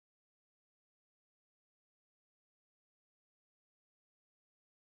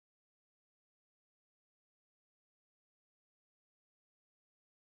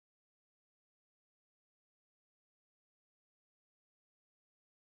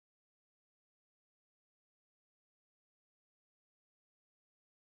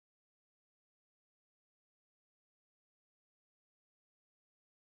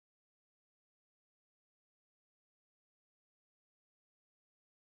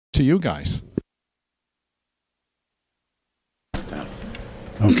to you guys.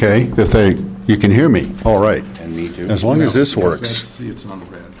 Okay, you can hear me. All right. And me too. As long as this works. See, it's on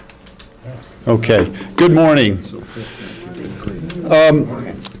red. Okay. Good morning.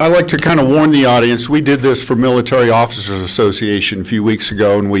 I'd like to kind of warn the audience. We did this for Military Officers Association a few weeks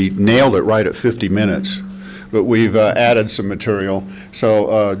ago, and we nailed it right at 50 minutes. But we've added some material.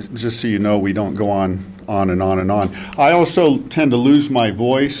 So just so you know, we don't go on and on and on. I also tend to lose my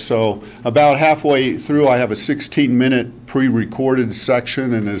voice, so about halfway through I have a 16-minute pre-recorded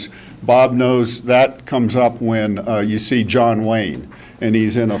section, and as Bob knows, that comes up when you see John Wayne, and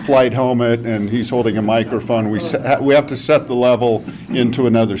he's in a flight helmet and he's holding a microphone. We have to set the level into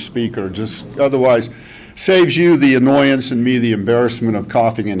another speaker, just otherwise saves you the annoyance and me the embarrassment of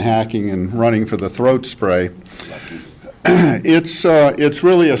coughing and hacking and running for the throat spray. It's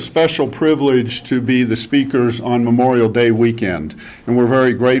really a special privilege to be the speakers on Memorial Day weekend, and we're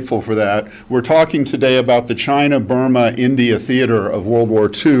very grateful for that. We're talking today about the China-Burma-India theater of World War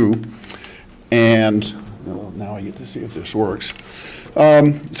II, and now I get to see if this works.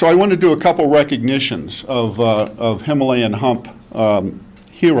 So I want to do a couple recognitions of Himalayan Hump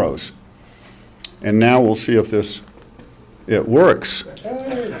heroes, and now we'll see if it works.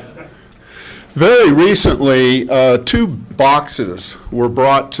 Very recently, 2 boxes were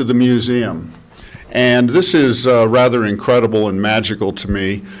brought to the museum, and this is rather incredible and magical to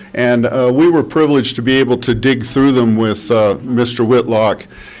me, and we were privileged to be able to dig through them with Mr. Whitlock,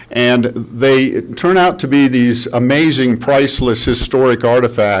 and they turn out to be these amazing, priceless historic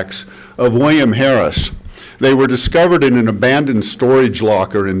artifacts of William Harris. They were discovered in an abandoned storage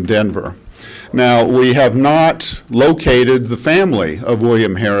locker in Denver. Now, we have not located the family of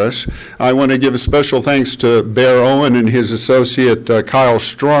William Harris. I want to give a special thanks to Bear Owen and his associate Kyle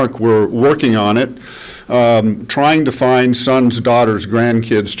Strunk. We're working on it, trying to find sons, daughters,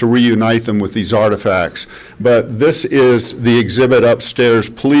 grandkids to reunite them with these artifacts. But this is the exhibit upstairs.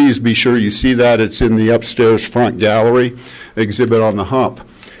 Please be sure you see that. It's in the upstairs front gallery, exhibit on the Hump.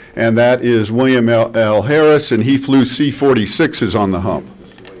 And that is William L. Harris, and he flew C-46s on the Hump.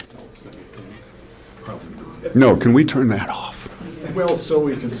 No, can we turn that off? Well, so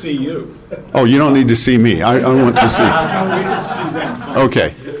we can see you. Oh, you don't need to see me. I want to see. No, we can see them.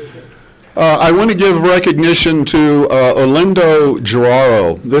 Okay. I want to give recognition to Orlando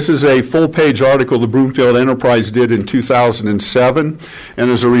Geraro. This is a full-page article the Broomfield Enterprise did in 2007, and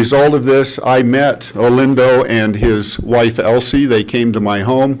as a result of this, I met Orlando and his wife Elsie. They came to my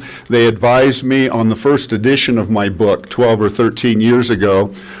home. They advised me on the first edition of my book 12 or 13 years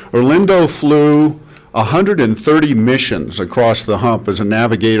ago. Orlando flew 130 missions across the Hump as a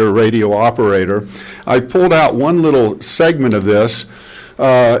navigator radio operator. I've pulled out one little segment of this.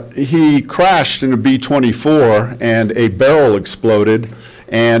 He crashed in a B-24 and a barrel exploded,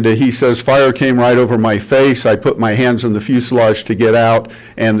 and he says fire came right over my face. I put my hands on the fuselage to get out,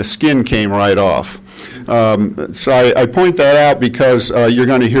 and the skin came right off. So I point that out because you're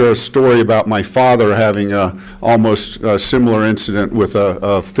going to hear a story about my father having a almost similar incident with a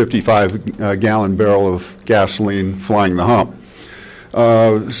 55-gallon barrel of gasoline flying the Hump.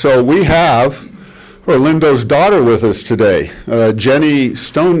 So we have Orlando's daughter with us today, Jenny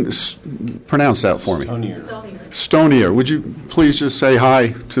pronounce that for me. Stonier. Would you please just say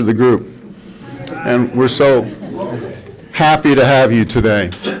hi to the group? And we're so happy to have you today.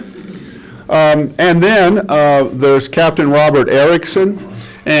 And then there's Captain Robert Erickson,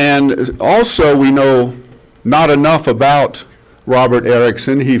 and also we know not enough about Robert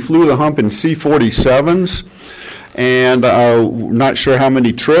Erickson. He flew the Hump in C-47s, and not sure how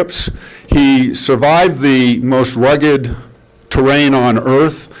many trips. He survived the most rugged terrain on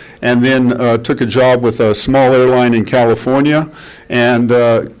Earth, and then took a job with a small airline in California, and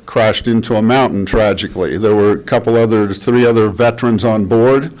crashed into a mountain tragically. There were three other veterans on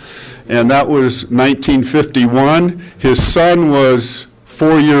board. And that was 1951. His son was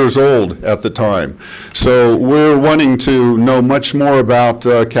 4 years old at the time. So we're wanting to know much more about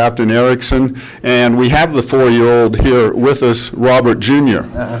Captain Erickson, and we have the 4-year-old here with us, Robert Jr.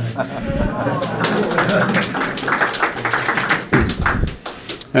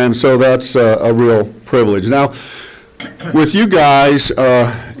 And so that's a real privilege. Now, with you guys,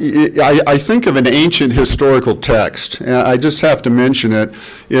 I think of an ancient historical text. I just have to mention it.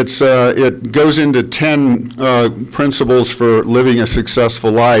 It goes into 10 principles for living a successful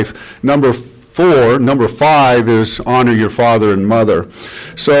life. Number 5 is honor your father and mother.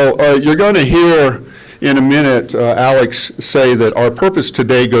 So you're going to hear in a minute Alex say that our purpose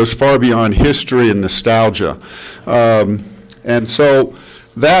today goes far beyond history and nostalgia. And so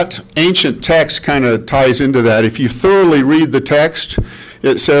that ancient text kind of ties into that. If you thoroughly read the text,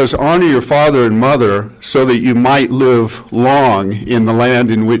 It says, honor your father and mother so that you might live long in the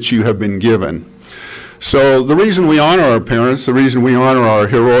land in which you have been given. So the reason we honor our parents, the reason we honor our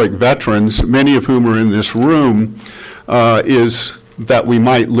heroic veterans, many of whom are in this room, is that we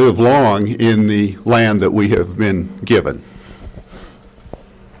might live long in the land that we have been given.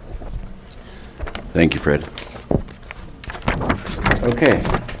 Thank you, Fred. Okay.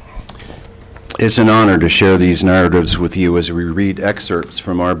 It's an honor to share these narratives with you as we read excerpts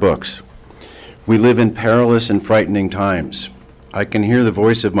from our books. We live in perilous and frightening times. I can hear the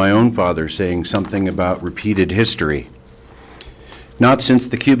voice of my own father saying something about repeated history. Not since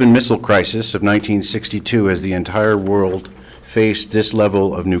the Cuban Missile Crisis of 1962 has the entire world faced this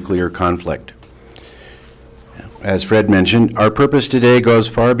level of nuclear conflict. As Fred mentioned, our purpose today goes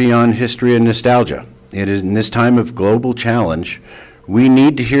far beyond history and nostalgia. It is in this time of global challenge, we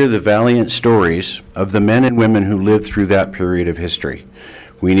need to hear the valiant stories of the men and women who lived through that period of history.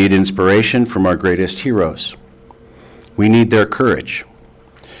 We need inspiration from our greatest heroes. We need their courage.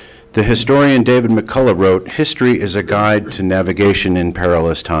 The historian David McCullough wrote, "History is a guide to navigation in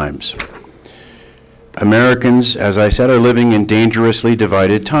perilous times." Americans, as I said, are living in dangerously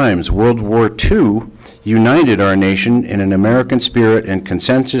divided times. World War II united our nation in an American spirit and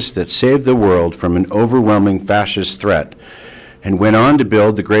consensus that saved the world from an overwhelming fascist threat and went on to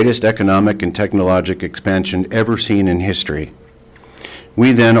build the greatest economic and technological expansion ever seen in history.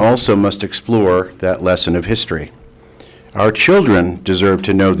 We then also must explore that lesson of history. Our children deserve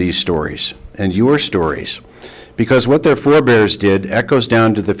to know these stories and your stories, because what their forebears did echoes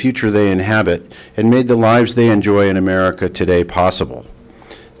down to the future they inhabit and made the lives they enjoy in America today possible.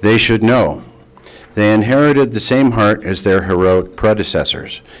 They should know. They inherited the same heart as their heroic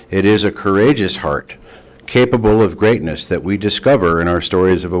predecessors. It is a courageous heart, capable of greatness that we discover in our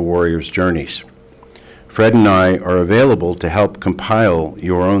stories of a warrior's journeys. Fred and I are available to help compile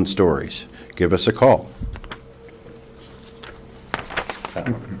your own stories. Give us a call.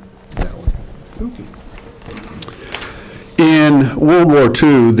 In World War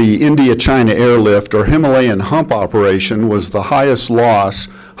II, the India-China airlift or Himalayan Hump operation was the highest loss,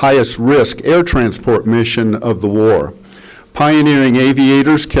 highest risk air transport mission of the war. Pioneering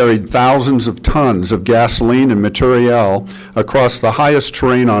aviators carried thousands of tons of gasoline and materiel across the highest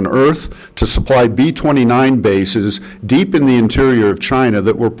terrain on Earth to supply B-29 bases deep in the interior of China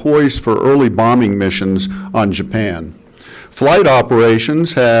that were poised for early bombing missions on Japan. Flight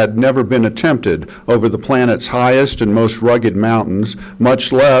operations had never been attempted over the planet's highest and most rugged mountains,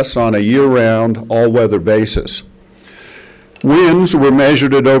 much less on a year-round, all-weather basis. Winds were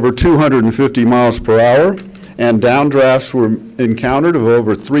measured at over 250 miles per hour, and downdrafts were encountered of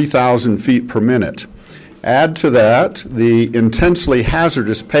over 3,000 feet per minute. Add to that the intensely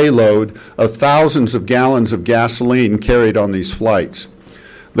hazardous payload of thousands of gallons of gasoline carried on these flights.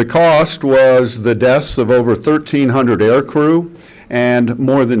 The cost was the deaths of over 1,300 aircrew and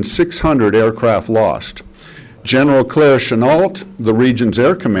more than 600 aircraft lost. General Claire Chennault, the region's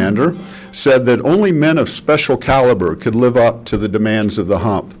air commander, said that only men of special caliber could live up to the demands of the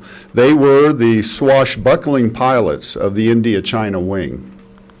Hump. They were the swashbuckling pilots of the India-China wing.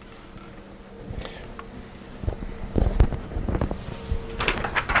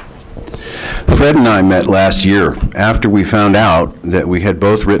 Fred and I met last year after we found out that we had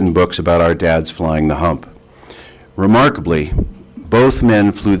both written books about our dads flying the Hump. Remarkably, both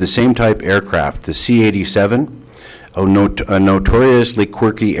men flew the same type aircraft, the C-87, a notoriously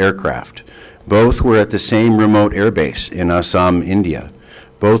quirky aircraft. Both were at the same remote airbase in Assam, India.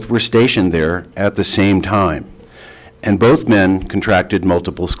 Both were stationed there at the same time. And both men contracted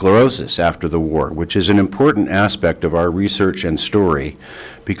multiple sclerosis after the war, which is an important aspect of our research and story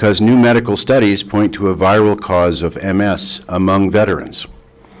because new medical studies point to a viral cause of MS among veterans.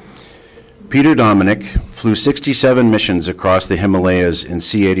 Peter Dominick flew 67 missions across the Himalayas in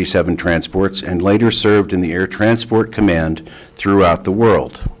C-87 transports and later served in the Air Transport Command throughout the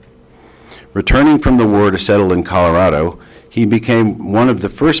world. Returning from the war to settle in Colorado, he became one of the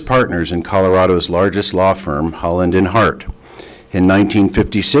first partners in Colorado's largest law firm, Holland & Hart. In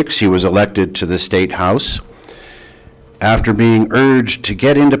 1956, he was elected to the State House after being urged to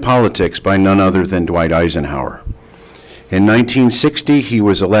get into politics by none other than Dwight Eisenhower. In 1960, he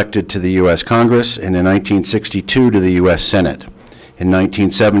was elected to the U.S. Congress, and in 1962 to the U.S. Senate. In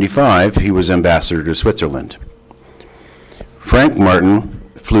 1975, he was ambassador to Switzerland. Frank Martin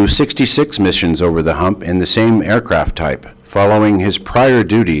flew 66 missions over the Hump in the same aircraft type, following his prior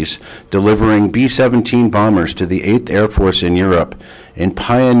duties delivering B-17 bombers to the 8th Air Force in Europe in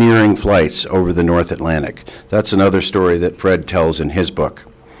pioneering flights over the North Atlantic. That's another story that Fred tells in his book.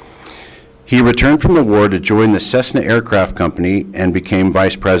 He returned from the war to join the Cessna Aircraft Company and became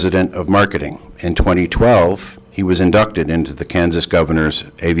vice president of marketing. In 2012, he was inducted into the Kansas Governor's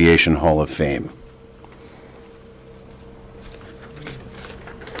Aviation Hall of Fame.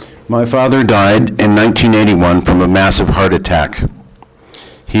 My father died in 1981 from a massive heart attack.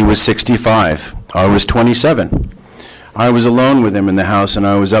 He was 65. I was 27. I was alone with him in the house, and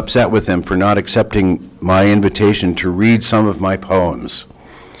I was upset with him for not accepting my invitation to read some of my poems.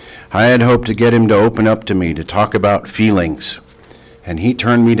 I had hoped to get him to open up to me, to talk about feelings, and he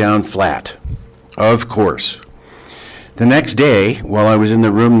turned me down flat. Of course. The next day, while I was in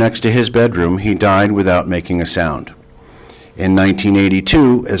the room next to his bedroom, he died without making a sound. In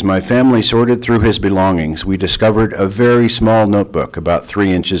 1982, as my family sorted through his belongings, we discovered a very small notebook, about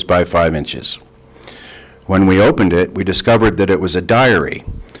 3 inches by 5 inches. When we opened it, we discovered that it was a diary,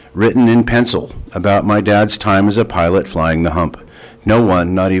 written in pencil, about my dad's time as a pilot flying the Hump. No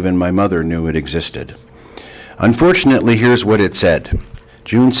one, not even my mother, knew it existed. Unfortunately, here's what it said.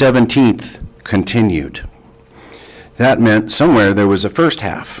 June 17th, continued. That meant somewhere there was a first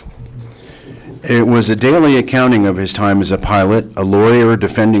half. It was a daily accounting of his time as a pilot, a lawyer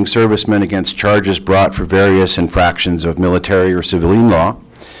defending servicemen against charges brought for various infractions of military or civilian law,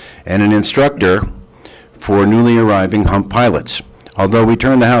 and an instructor for newly arriving Hump pilots. Although we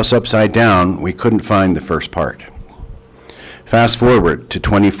turned the house upside down, we couldn't find the first part. Fast forward to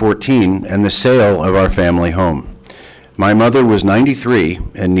 2014 and the sale of our family home. My mother was 93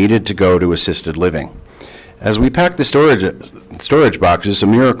 and needed to go to assisted living. As we packed the storage boxes, a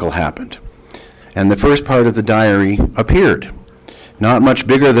miracle happened, and the first part of the diary appeared, not much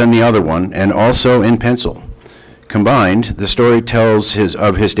bigger than the other one, and also in pencil. Combined, the story tells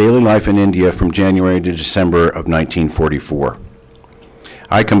of his daily life in India from January to December of 1944.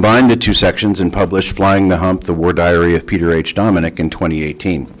 I combined the two sections and published Flying the Hump, the War Diary of Peter H. Dominick in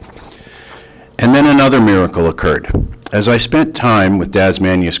 2018. And then another miracle occurred. As I spent time with Dad's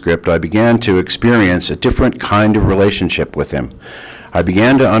manuscript, I began to experience a different kind of relationship with him. I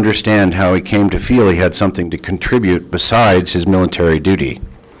began to understand how he came to feel he had something to contribute besides his military duty.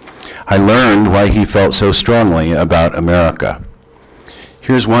 I learned why he felt so strongly about America.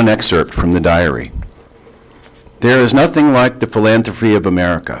 Here's one excerpt from the diary. There is nothing like the philanthropy of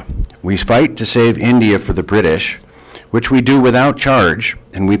America. We fight to save India for the British, which we do without charge,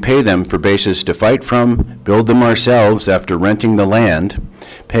 and we pay them for bases to fight from, build them ourselves after renting the land,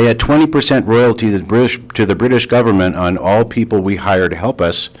 pay a 20% royalty to the British government on all people we hire to help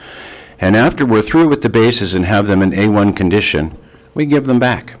us, and after we're through with the bases and have them in A1 condition, we give them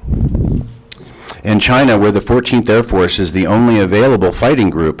back. In China, where the 14th Air Force is the only available fighting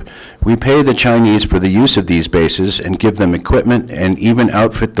group, we pay the Chinese for the use of these bases and give them equipment and even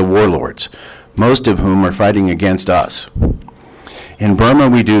outfit the warlords, most of whom are fighting against us. In Burma,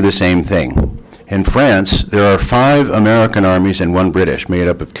 we do the same thing. In France, there are 5 American armies and 1 British, made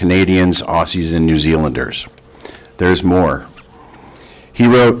up of Canadians, Aussies, and New Zealanders. There's more. He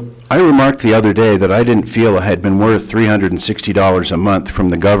wrote, I remarked the other day that I didn't feel I had been worth $360 a month from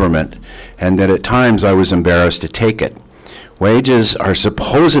the government, and that at times I was embarrassed to take it. Wages are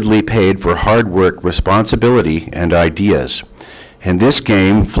supposedly paid for hard work, responsibility, and ideas. In this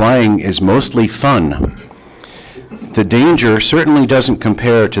game, flying is mostly fun. The danger certainly doesn't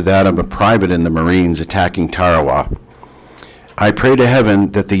compare to that of a private in the Marines attacking Tarawa. I pray to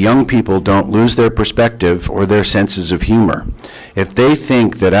heaven that the young people don't lose their perspective or their senses of humor. If they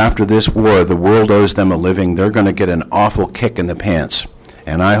think that after this war the world owes them a living, they're going to get an awful kick in the pants.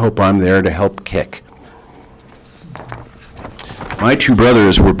 And I hope I'm there to help kick. My 2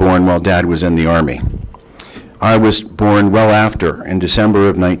 brothers were born while Dad was in the Army. I was born well after, in December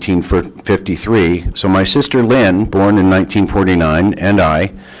of 1953, so my sister Lynn, born in 1949, and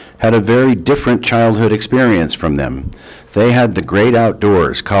I had a very different childhood experience from them. They had the great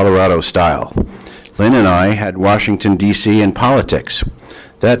outdoors, Colorado style. Lynn and I had Washington, D.C. and politics.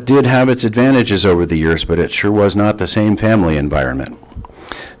 That did have its advantages over the years, but it sure was not the same family environment.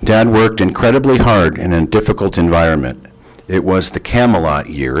 Dad worked incredibly hard in a difficult environment. It was the Camelot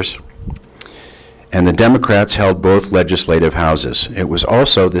years, and the Democrats held both legislative houses. It was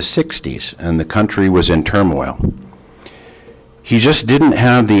also the 60s, and the country was in turmoil. He just didn't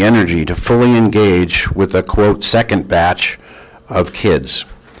have the energy to fully engage with a, quote, second batch of kids.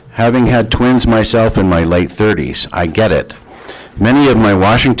 Having had twins myself in my late 30s, I get it. Many of my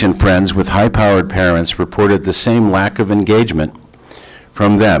Washington friends with high-powered parents reported the same lack of engagement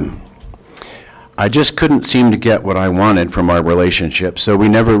from them. I just couldn't seem to get what I wanted from our relationship, so we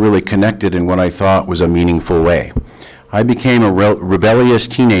never really connected in what I thought was a meaningful way. I became a rebellious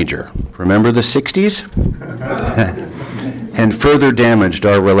teenager. Remember the 60s? and further damaged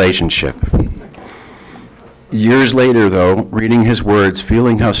our relationship. Years later, though, reading his words,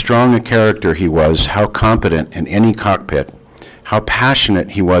 feeling how strong a character he was, how competent in any cockpit, how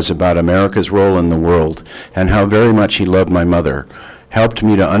passionate he was about America's role in the world, and how very much he loved my mother, helped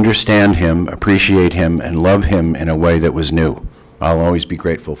me to understand him, appreciate him, and love him in a way that was new. I'll always be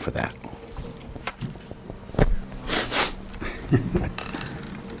grateful for that.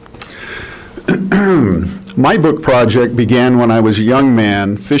 My book project began when I was a young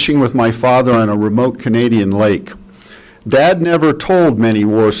man fishing with my father on a remote Canadian lake. Dad never told many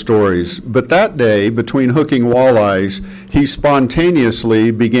war stories, but that day, between hooking walleyes, he spontaneously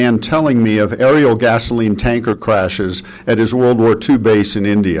began telling me of aerial gasoline tanker crashes at his World War II base in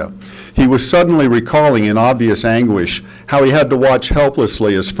India. He was suddenly recalling in obvious anguish how he had to watch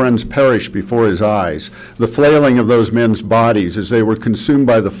helplessly as friends perished before his eyes, the flailing of those men's bodies as they were consumed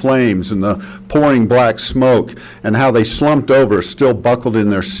by the flames and the pouring black smoke, and how they slumped over, still buckled in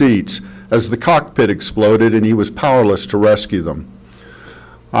their seats, as the cockpit exploded and he was powerless to rescue them.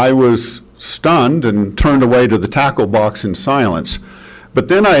 I was stunned and turned away to the tackle box in silence. But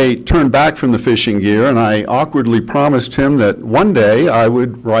then I turned back from the fishing gear and I awkwardly promised him that one day I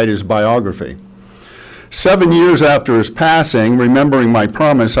would write his biography. 7 years after his passing, remembering my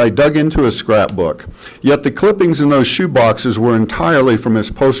promise, I dug into a scrapbook. Yet the clippings in those shoeboxes were entirely from his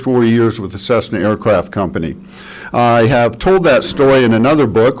post-war years with the Cessna Aircraft Company. I have told that story in another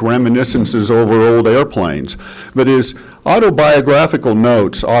book, Reminiscences Over Old Airplanes, but his autobiographical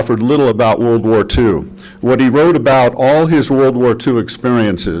notes offered little about World War II. What he wrote about all his World War II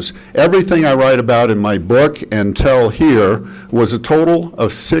experiences, everything I write about in my book and tell here, was a total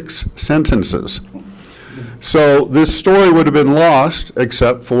of 6 sentences. So this story would have been lost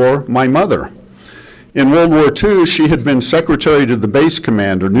except for my mother. In World War II, she had been secretary to the base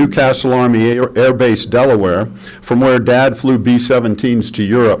commander, Newcastle Army Air Base, Delaware, from where Dad flew B-17s to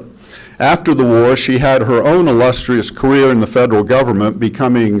Europe. After the war, she had her own illustrious career in the federal government,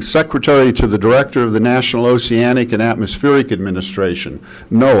 becoming secretary to the director of the National Oceanic and Atmospheric Administration,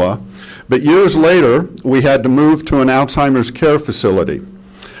 NOAA. But years later, we had to move to an Alzheimer's care facility.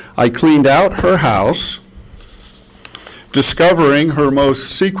 I cleaned out her house, discovering her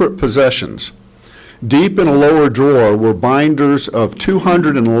most secret possessions. Deep in a lower drawer were binders of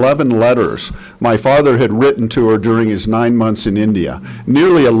 211 letters my father had written to her during his 9 months in India.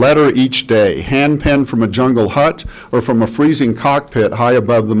 Nearly a letter each day, hand-penned from a jungle hut or from a freezing cockpit high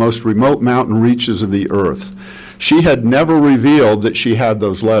above the most remote mountain reaches of the earth. She had never revealed that she had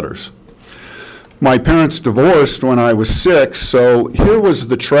those letters. My parents divorced when I was 6, so here was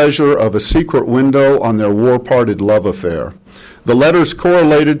the treasure of a secret window on their war-parted love affair. The letters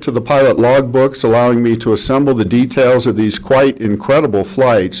correlated to the pilot logbooks, allowing me to assemble the details of these quite incredible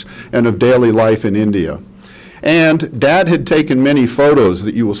flights and of daily life in India. And Dad had taken many photos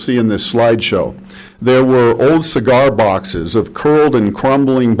that you will see in this slideshow. There were old cigar boxes of curled and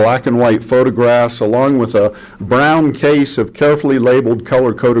crumbling black and white photographs, along with a brown case of carefully labeled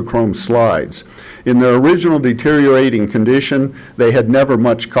color Kodachrome slides. In their original deteriorating condition, they had never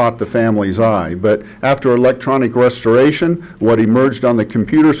much caught the family's eye, but after electronic restoration, what emerged on the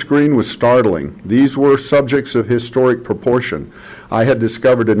computer screen was startling. These were subjects of historic proportion. I had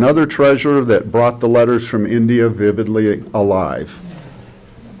discovered another treasure that brought the letters from India vividly alive.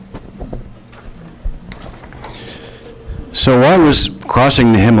 So why was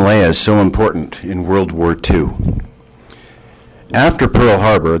crossing the Himalayas so important in World War II? After Pearl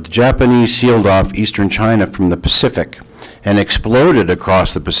Harbor, the Japanese sealed off eastern China from the Pacific and exploded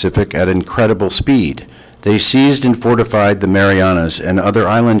across the Pacific at incredible speed. They seized and fortified the Marianas and other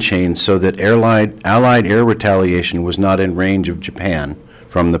island chains so that Allied air retaliation was not in range of Japan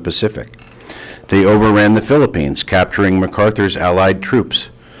from the Pacific. They overran the Philippines, capturing MacArthur's Allied troops.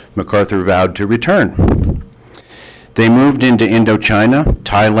 MacArthur vowed to return. They moved into Indochina,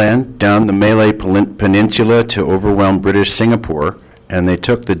 Thailand, down the Malay Peninsula to overwhelm British Singapore, and they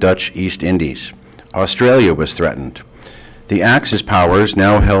took the Dutch East Indies. Australia was threatened. The Axis powers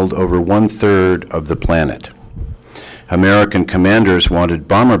now held over 1/3 of the planet. American commanders wanted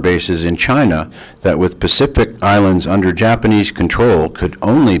bomber bases in China that, with Pacific islands under Japanese control, could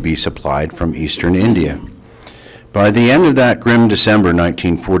only be supplied from eastern India. By the end of that grim December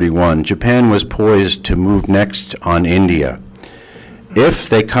 1941, Japan was poised to move next on India. If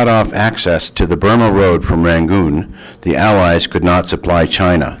they cut off access to the Burma Road from Rangoon, the Allies could not supply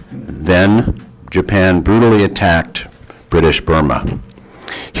China. Then Japan brutally attacked British Burma.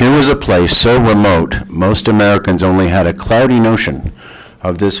 Here was a place so remote, most Americans only had a cloudy notion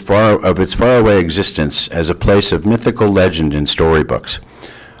of its faraway existence as a place of mythical legend in storybooks.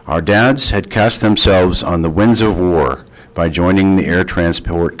 Our dads had cast themselves on the winds of war, by joining the Air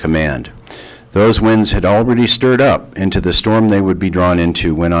Transport Command. Those winds had already stirred up into the storm they would be drawn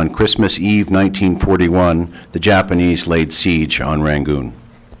into when on Christmas Eve 1941, the Japanese laid siege on Rangoon.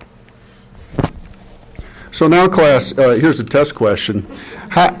 So now, class, here's a test question.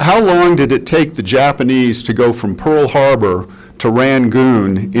 How long did it take the Japanese to go from Pearl Harbor to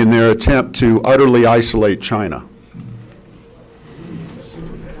Rangoon in their attempt to utterly isolate China?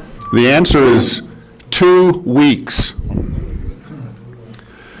 The answer is 2 weeks.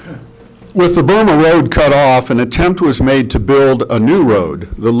 With the Burma Road cut off, an attempt was made to build a new road,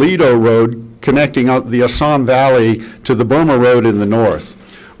 the Lido Road, connecting out the Assam Valley to the Burma Road in the north.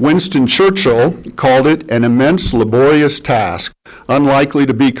 Winston Churchill called it an immense, laborious task, unlikely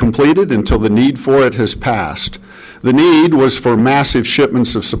to be completed until the need for it has passed. The need was for massive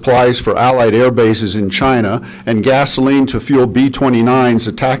shipments of supplies for Allied air bases in China and gasoline to fuel B-29s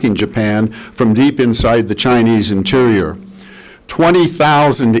attacking Japan from deep inside the Chinese interior.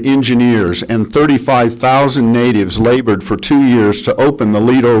 20,000 engineers and 35,000 natives labored for 2 years to open the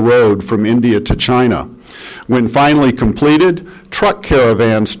Lido Road from India to China. When finally completed, truck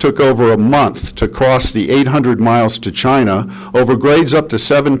caravans took over a month to cross the 800 miles to China over grades up to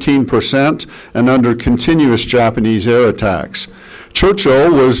 17% and under continuous Japanese air attacks.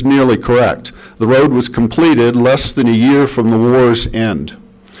 Churchill was nearly correct. The road was completed less than a year from the war's end.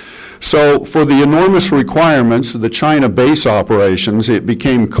 So for the enormous requirements of the China base operations, it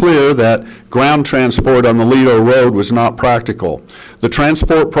became clear that ground transport on the Lido Road was not practical. The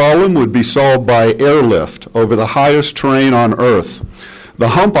transport problem would be solved by airlift over the highest terrain on Earth. The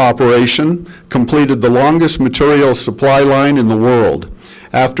Hump operation completed the longest material supply line in the world.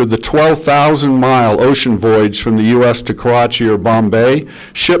 After the 12,000-mile ocean voyage from the U.S. to Karachi or Bombay,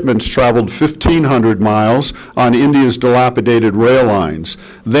 shipments traveled 1,500 miles on India's dilapidated rail lines.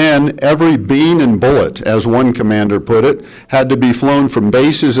 Then every bean and bullet, as one commander put it, had to be flown from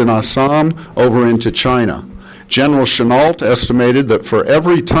bases in Assam over into China. General Chennault estimated that for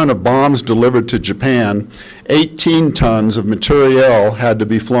every ton of bombs delivered to Japan, 18 tons of materiel had to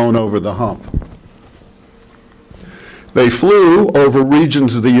be flown over the Hump. They flew over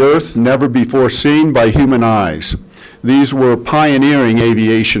regions of the Earth never before seen by human eyes. These were pioneering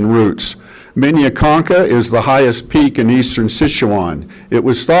aviation routes. Minyakonka is the highest peak in eastern Sichuan. It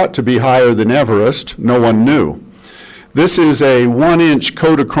was thought to be higher than Everest. No one knew. This is a 1-inch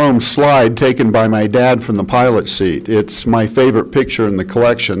Kodachrome slide taken by my dad from the pilot's seat. It's my favorite picture in the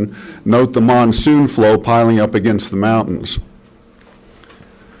collection. Note the monsoon flow piling up against the mountains.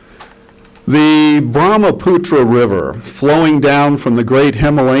 The Brahmaputra River, flowing down from the great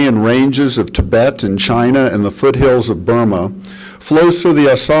Himalayan ranges of Tibet and China and the foothills of Burma, flows through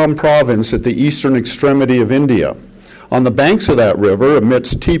the Assam province at the eastern extremity of India. On the banks of that river,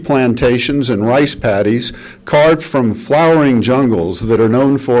 amidst tea plantations and rice paddies carved from flowering jungles that are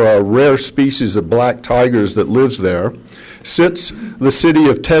known for a rare species of black tigers that lives there, sits the city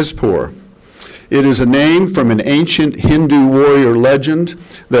of Tezpur. It is a name from an ancient Hindu warrior legend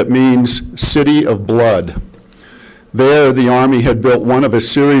that means city of blood. There, the Army had built one of a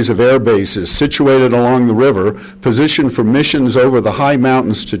series of air bases situated along the river, positioned for missions over the high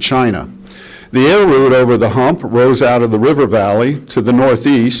mountains to China. The air route over the Hump rose out of the river valley to the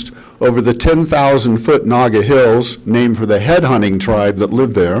northeast over the 10,000-foot Naga Hills, named for the headhunting tribe that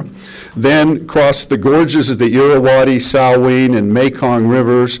lived there, then crossed the gorges of the Irrawaddy, Salween, and Mekong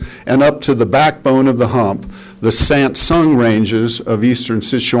rivers, and up to the backbone of the Hump, the Sant Sung ranges of eastern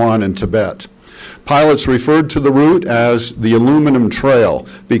Sichuan and Tibet. Pilots referred to the route as the Aluminum Trail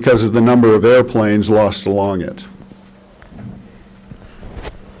because of the number of airplanes lost along it.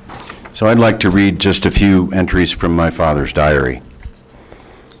 So I'd like to read just a few entries from my father's diary.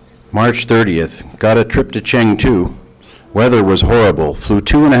 March 30th, got a trip to Chengdu. Weather was horrible. Flew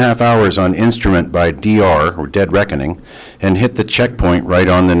 2.5 hours on instrument by DR, or Dead Reckoning, and hit the checkpoint right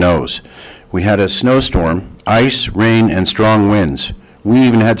on the nose. We had a snowstorm, ice, rain, and strong winds. We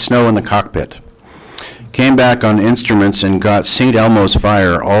even had snow in the cockpit. Came back on instruments and got St. Elmo's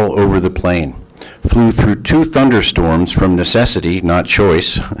fire all over the plane. Flew through 2 thunderstorms from necessity, not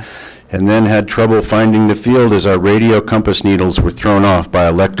choice, and then had trouble finding the field as our radio compass needles were thrown off by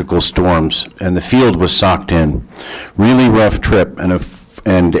electrical storms, and the field was socked in. Really rough trip and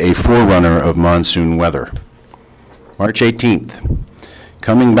a forerunner of monsoon weather. March 18th.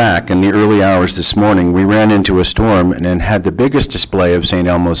 Coming back in the early hours this morning, we ran into a storm and had the biggest display of St.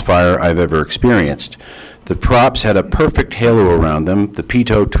 Elmo's fire I've ever experienced. The props had a perfect halo around them, the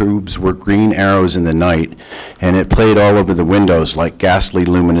pitot tubes were green arrows in the night, and it played all over the windows like ghastly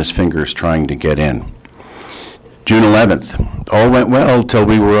luminous fingers trying to get in. June 11th, all went well till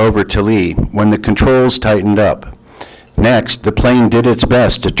we were over Tali, when the controls tightened up. Next, the plane did its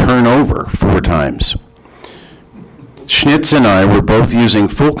best to turn over 4 times. Schnitz and I were both using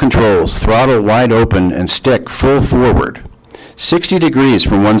full controls, throttle wide open and stick full forward. 60 degrees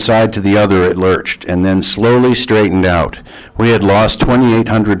from one side to the other it lurched, and then slowly straightened out. We had lost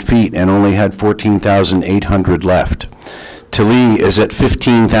 2,800 feet and only had 14,800 left. Tilly is at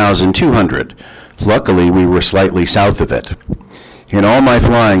 15,200. Luckily, we were slightly south of it. In all my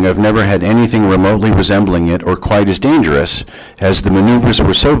flying, I've never had anything remotely resembling it or quite as dangerous, as the maneuvers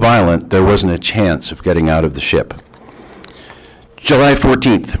were so violent there wasn't a chance of getting out of the ship. July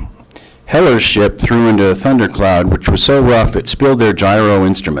 14th. Heller's ship threw into a thundercloud which was so rough it spilled their gyro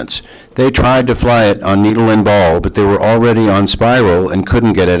instruments. They tried to fly it on needle and ball, but they were already on spiral and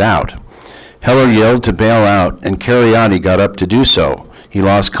couldn't get it out. Heller yelled to bail out, and Cariotti got up to do so. He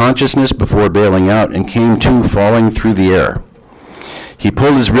lost consciousness before bailing out and came to falling through the air. He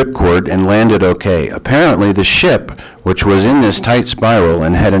pulled his ripcord and landed okay. Apparently the ship, which was in this tight spiral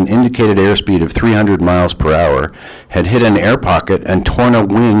and had an indicated airspeed of 300 miles per hour, had hit an air pocket and torn a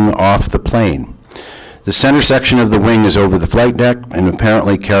wing off the plane. The center section of the wing is over the flight deck, and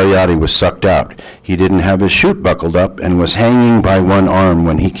apparently Cariotti was sucked out. He didn't have his chute buckled up and was hanging by one arm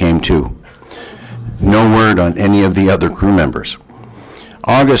when he came to. No word on any of the other crew members.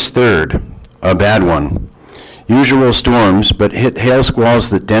 August 3rd, a bad one. Usual storms, but hit hail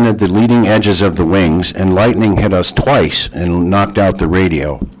squalls that dented the leading edges of the wings, and lightning hit us twice and knocked out the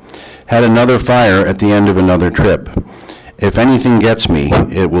radio. Had another fire at the end of another trip. If anything gets me,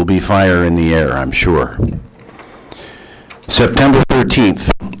 it will be fire in the air, I'm sure. September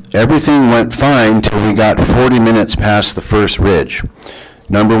 13th. Everything went fine till we got 40 minutes past the first ridge.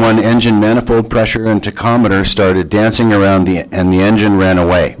 Number 1 engine manifold pressure and tachometer started dancing around and the engine ran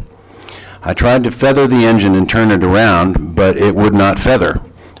away. I tried to feather the engine and turn it around, but it would not feather.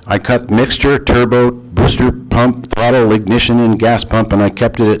 I cut mixture, turbo, booster pump, throttle, ignition, and gas pump, and I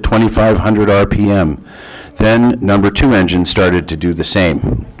kept it at 2,500 RPM. Then number 2 engine started to do the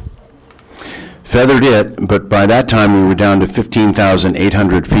same. Feathered it, but by that time we were down to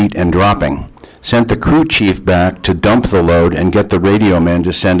 15,800 feet and dropping. Sent the crew chief back to dump the load and get the radio man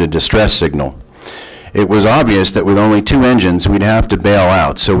to send a distress signal. It was obvious that with only 2 engines we'd have to bail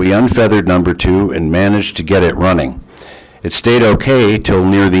out, so we unfeathered number 2 and managed to get it running. It stayed okay till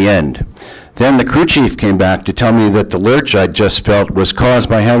near the end. Then the crew chief came back to tell me that the lurch I'd just felt was caused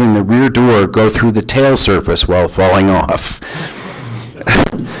by having the rear door go through the tail surface while falling off.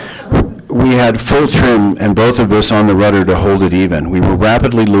 We had full trim and both of us on the rudder to hold it even. We were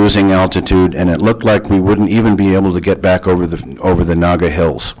rapidly losing altitude, and it looked like we wouldn't even be able to get back over the Naga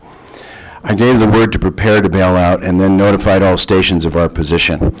Hills. I gave the word to prepare to bail out and then notified all stations of our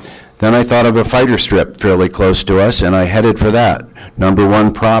position. Then I thought of a fighter strip fairly close to us, and I headed for that. Number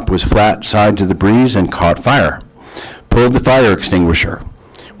 1 prop was flat side to the breeze and caught fire. Pulled the fire extinguisher.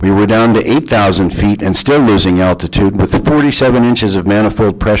 We were down to 8,000 feet and still losing altitude with 47 inches of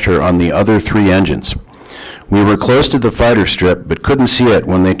manifold pressure on the other 3 engines. We were close to the fighter strip but couldn't see it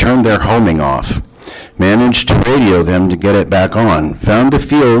when they turned their homing off. Managed to radio them to get it back on. Found the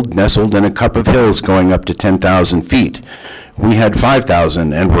field nestled in a cup of hills going up to 10,000 feet. We had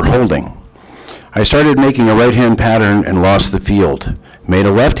 5,000 and were holding. I started making a right-hand pattern and lost the field. Made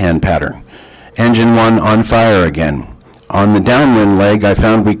a left-hand pattern. Engine 1 on fire again. On the downwind leg, I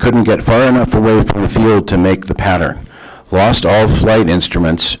found we couldn't get far enough away from the field to make the pattern. Lost all flight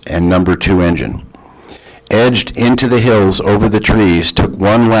instruments and number 2 engine. Edged into the hills over the trees, took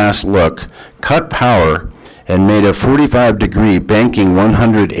one last look, cut power, and made a 45-degree banking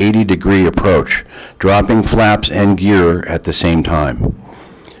 180-degree approach, dropping flaps and gear at the same time.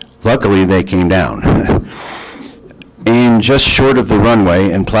 Luckily, they came down. Aimed just short of the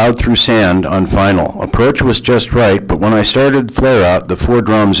runway and plowed through sand on final. Approach was just right, but when I started flare out, the 4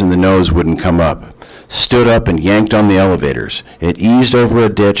 drums in the nose wouldn't come up. Stood up and yanked on the elevators. It eased over a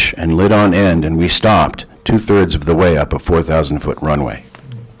ditch and lit on end, and we stopped 2/3 of the way up a 4,000-foot runway.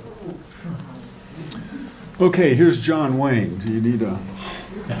 Okay, here's John Wayne. Do you need a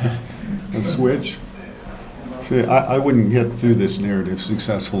switch? See, I wouldn't get through this narrative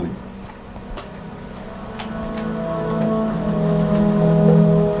successfully.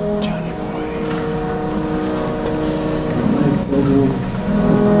 Johnny boy.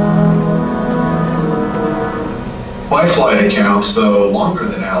 My flight accounts, though longer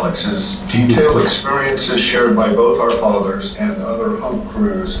than Alex's detailed experiences shared by both our fathers and other Hump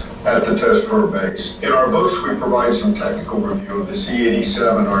crews at the test tour base. In our books, we provide some technical review of the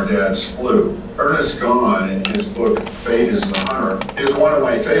C-87 our dads flew. Ernest Gahn, in his book, Fate is the Hunter, is one of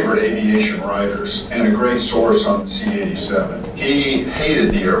my favorite aviation writers and a great source on the C-87. He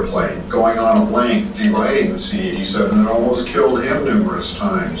hated the airplane, going on at length deriding the C-87 that almost killed him numerous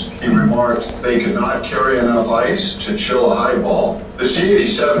times. He remarked they could not carry enough ice to chill a highball. The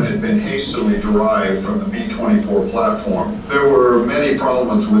C-87 had been hastily derived from the B-24 platform. There were many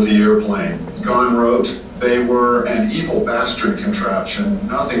problems with the airplane. Gahn wrote, they were an evil bastard contraption,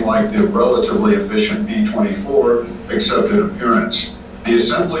 nothing like the relatively efficient B-24 except in appearance. The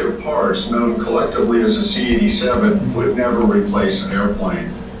assembly of parts, known collectively as the C-87, would never replace an airplane.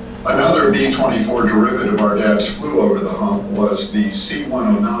 Another B-24 derivative our dads flew over the hump was the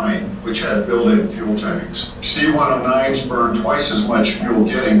C-109, which had built-in fuel tanks. C-109s burned twice as much fuel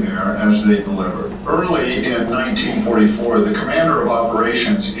getting there as they delivered. Early in 1944, the commander of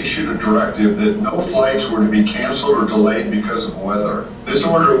operations issued a directive that no flights were to be canceled or delayed because of weather. This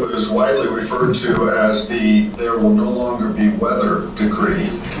order was widely referred to as the "there will no longer be weather" decree,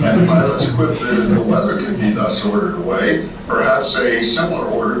 and pilots quipped that if the weather could be thus ordered away, perhaps a similar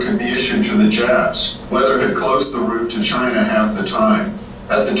order could be issued to the Japs. Weather had closed the route to China half the time.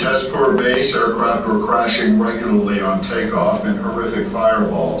 At the test tour base, aircraft were crashing regularly on takeoff in horrific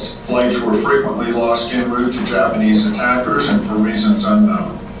fireballs. Flights were frequently lost en route to Japanese attackers and for reasons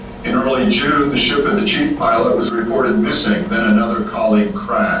unknown. In early June, the ship of the chief pilot was reported missing, then another colleague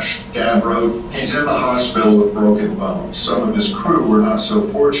crashed. Dad wrote, he's in the hospital with broken bones. Some of his crew were not so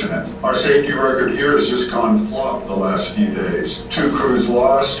fortunate. Our safety record here has just gone flop the last few days. 2 crews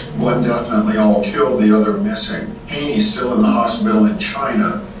lost, 1 definitely all killed, the other missing. Haney's still in the hospital in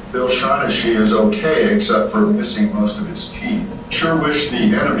China. Bill Shaughnessy is okay except for missing most of his teeth. Sure wish the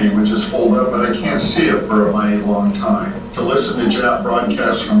enemy would just fold up, but I can't see it for a mighty long time. To listen to Jap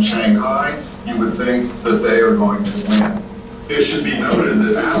broadcasts from Shanghai, you would think that they are going to win. It should be noted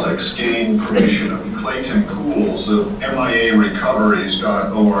that Alex gained permission of Clayton Cools of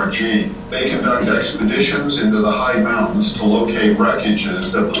MIARecoveries.org. They conduct expeditions into the high mountains to locate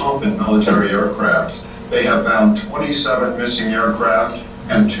wreckages that pump in military aircraft. They have found 27 missing aircraft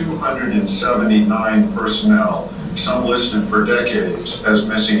and 279 personnel, some listed for decades as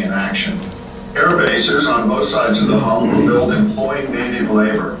missing in action. Air bases on both sides of the Hump were built employing native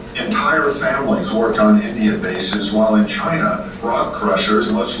labor. Entire families worked on India bases, while in China, rock crushers,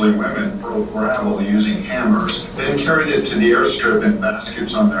 mostly women, broke gravel using hammers, then carried it to the airstrip in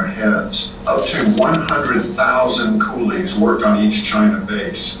baskets on their heads. Up to 100,000 coolies worked on each China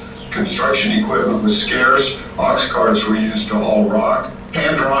base. Construction equipment was scarce, ox carts were used to haul rock,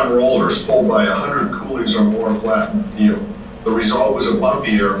 hand-drawn rollers pulled by 100 coolies or more flattened the field. The result was a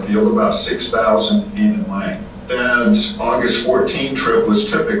bumpy airfield about 6,000 feet in length. Dad's August 14 trip was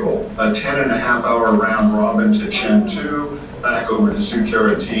typical, a 10.5-hour round robin to Chengdu, back over to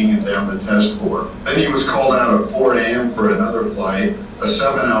Zucarating and down the test port. Then he was called out at 4 a.m. for another flight, a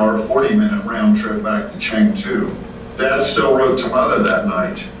 7-hour, 40-minute round trip back to Chengdu. Dad still wrote to Mother that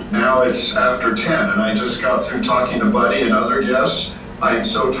night. Now it's after 10 and I just got through talking to Buddy and other guests. I am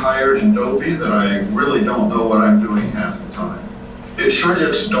so tired and dopey that I really don't know what I'm doing half the time. It sure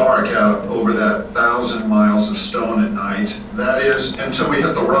gets dark out over that 1,000 miles of stone at night. That is, until we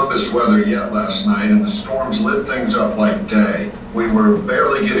hit the roughest weather yet last night and the storms lit things up like day. We were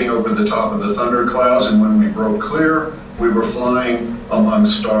barely getting over the top of the thunderclouds, and when we broke clear, we were flying among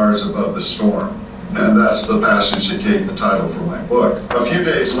stars above the storm. And that's the passage that gave the title for my book. A few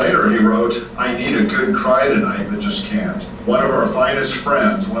days later, he wrote, I need a good cry tonight, but just can't. One of our finest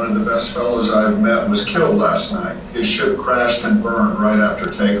friends, one of the best fellows I've met, was killed last night. His ship crashed and burned right after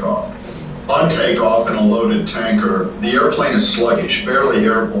takeoff. On takeoff in a loaded tanker, the airplane is sluggish, barely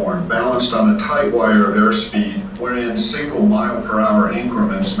airborne, balanced on a tight wire of airspeed, wherein single mile-per-hour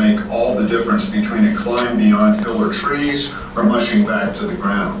increments make all the difference between a climb beyond hill or trees or mushing back to the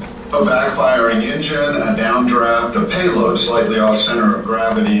ground. A backfiring engine, a downdraft, a payload slightly off center of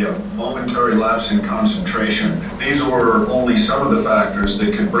gravity, a momentary lapse in concentration. These were only some of the factors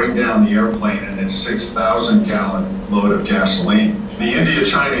that could bring down the airplane and its 6,000-gallon load of gasoline. The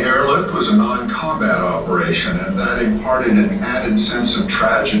India-China airlift was a non-combat operation, and that imparted an added sense of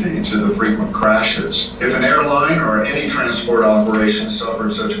tragedy to the frequent crashes. If an airline or any transport operation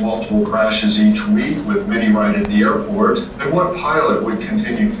suffered such multiple crashes each week, with many right at the airport, then what pilot would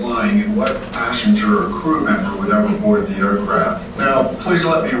continue flying and what passenger or crew member would ever board the aircraft? Now, please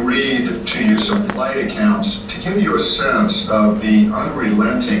let me read to you some flight accounts to give you a sense of the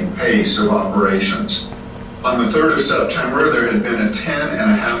unrelenting pace of operations. On the 3rd of September, there had been a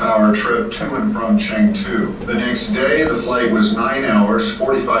 10.5-hour trip to and from Chengdu. The next day, the flight was 9 hours,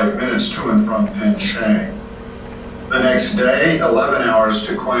 45 minutes to and from Pengcheng. The next day, 11 hours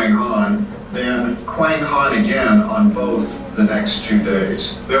to Quanghan, then Quanghan again on both the next 2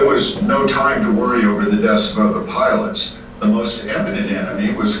 days. There was no time to worry over the deaths of other pilots. The most evident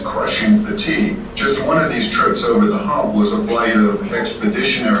enemy was crushing fatigue. Just one of these trips over the hump was a flight of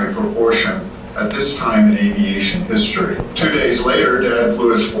expeditionary proportion at this time in aviation history. 2 days later, Dad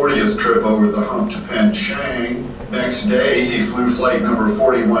flew his 40th trip over the hump to Pengcheng. Next day, he flew flight number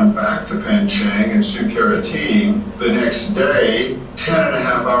 41 back to Pengcheng and Sukarating. The next day, 10.5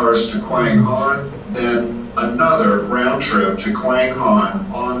 hours to Quanghan, then another round trip to Quanghan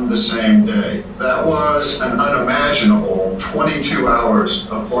on the same day. That was an unimaginable 22 hours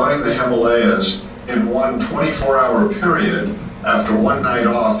of flying the Himalayas in one 24-hour period after one night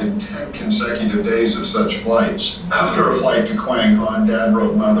off in 10 consecutive days of such flights. After a flight to Quanghan, Dad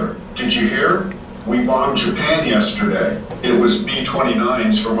wrote Mother, "Did you hear? We bombed Japan yesterday. It was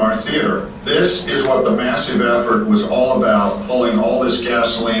B-29s from our theater. This is what the massive effort was all about, pulling all this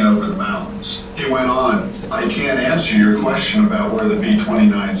gasoline over the mountains." He went on, "I can't answer your question about where the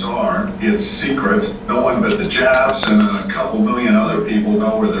B-29s are. It's secret. No one but the Japs and a couple million other people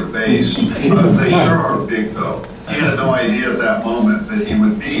know where they're based. They sure are big, though." He had no idea at that moment that he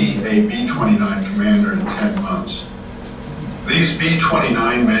would be a B-29 commander in 10 months. These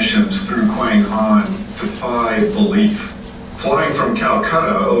B-29 missions through Quanghan defy belief. Flying from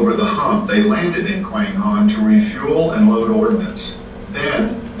Calcutta over the hump, they landed in Quanghan to refuel and load ordnance.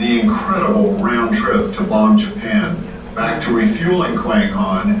 Then, the incredible round trip to bomb Japan, back to refueling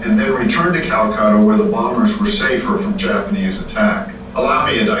Quanghan, and then return to Calcutta where the bombers were safer from Japanese attack. Allow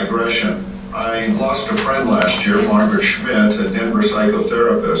me a digression. I lost a friend last year, Margaret Schmidt, a Denver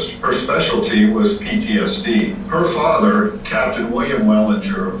psychotherapist. Her specialty was PTSD. Her father, Captain William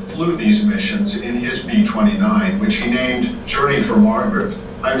Wellinger, flew these missions in his B-29, which he named Journey for Margaret.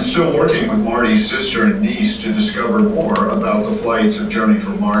 I'm still working with Marty's sister and niece to discover more about the flights of Journey for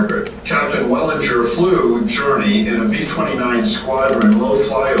Margaret. Captain Wellinger flew Journey in a B-29 squadron low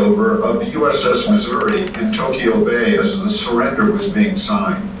flyover of the USS Missouri in Tokyo Bay as the surrender was being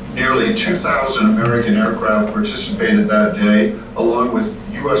signed. Nearly 2,000 American aircraft participated that day, along with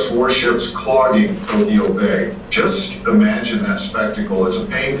U.S. warships clogging Tokyo Bay. Just imagine that spectacle as a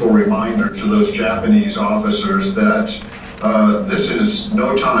painful reminder to those Japanese officers that this is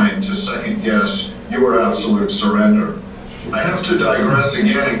no time to second guess your absolute surrender. I have to digress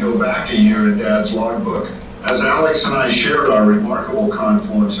again and go back a year in Dad's logbook. As Alex and I shared our remarkable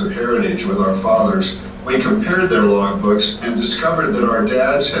confluence of heritage with our fathers, we compared their logbooks and discovered that our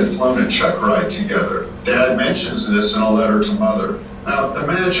dads had flown a check ride together. Dad mentions this in a letter to Mother. Now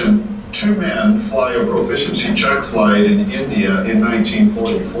imagine 2 men fly a proficiency check flight in India in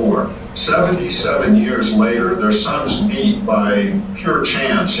 1944. 77 years later, their sons meet by pure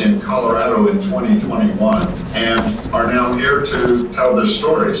chance in Colorado in 2021 and are now here to tell their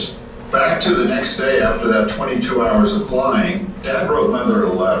stories. Back to the next day after that 22 hours of flying, Dad wrote Mother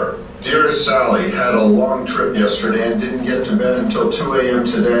a letter. "Dearest Sally, had a long trip yesterday and didn't get to bed until 2 a.m.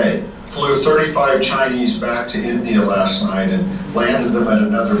 today. Flew 35 Chinese back to India last night and landed them at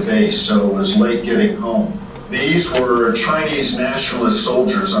another base, so it was late getting home. These were Chinese nationalist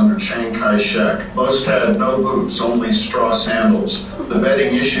soldiers under Chiang Kai-shek. Most had no boots, only straw sandals. The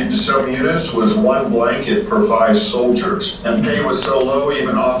bedding issued to some units was 1 blanket per 5 soldiers, and pay was so low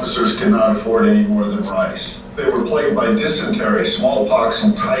even officers could not afford any more than rice. They were plagued by dysentery, smallpox,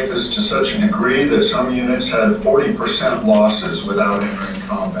 and typhus to such a degree that some units had 40% losses without entering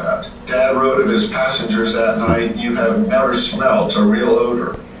combat. Dad wrote of his passengers that night, "You have never smelt a real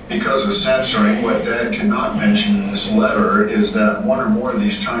odor." Because of censoring, what Dad cannot mention in this letter is that 1 or more of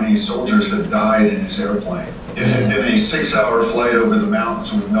these Chinese soldiers had died in his airplane. It had been a 6-hour flight over the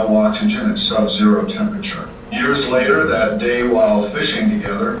mountains with no oxygen at sub-zero temperature. Years later, that day while fishing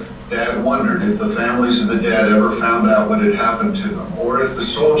together, Dad wondered if the families of the dead ever found out what had happened to them, or if the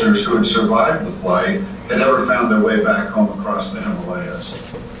soldiers who had survived the flight had ever found their way back home across the Himalayas.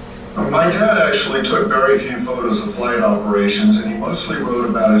 My dad actually took very few photos of flight operations, and he mostly wrote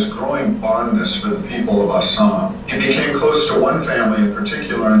about his growing fondness for the people of Assam. He became close to one family in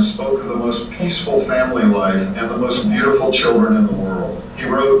particular and spoke of the most peaceful family life and the most beautiful children in the world. He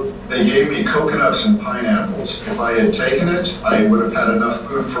wrote, They gave me coconuts and pineapples. If I had taken it, I would have had enough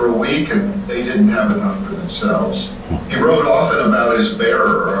food for a week, and they didn't have enough for themselves. He wrote often about his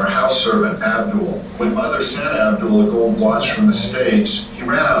bearer, or house servant, Abdul. When Mother sent Abdul a gold watch from the States, he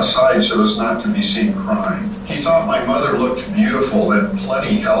ran outside so as not to be seen crying. He thought my mother looked beautiful and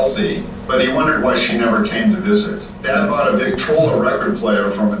plenty healthy, but he wondered why she never came to visit. Dad bought a Victrola record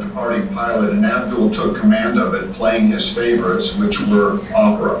player from a departing pilot, and Abdul took command of it, playing his favorites, which were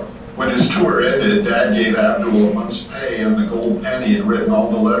opera. When his tour ended, Dad gave Abdul a month's pay and the gold pen he had written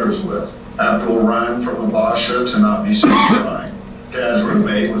all the letters with. Abdul ran from the Basha to not be seen crying. Dad's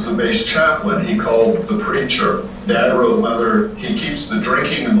roommate was the base chaplain he called the preacher. Dad wrote Mother, he keeps the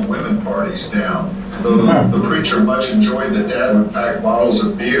drinking and the women parties down. Though the preacher much enjoyed that Dad would pack bottles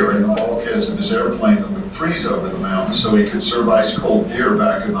of beer in the bulkheads of his airplane that would freeze over the mountains so he could serve ice-cold beer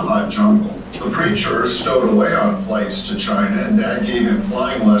back in the hot jungle. The preacher stowed away on flights to China, and Dad gave him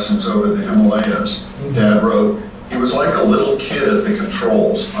flying lessons over the Himalayas. Dad wrote, he was like a little kid at the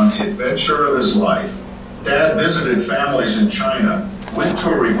controls on the adventure of his life. Dad visited families in China, went to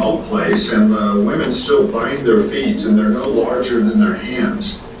a remote place, and the women still bind their feet, and they're no larger than their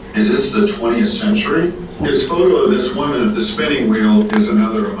hands. Is this the 20th century? His photo of this woman at the spinning wheel is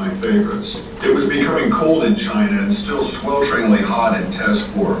another of my favorites. It was becoming cold in China and still swelteringly hot in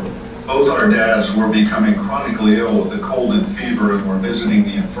Tezpur. Both our dads were becoming chronically ill with a cold and fever and were visiting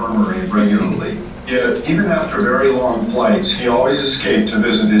the infirmary regularly. Yet, even after very long flights, he always escaped to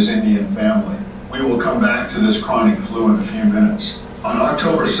visit his Indian family. We will come back to this chronic flu in a few minutes. On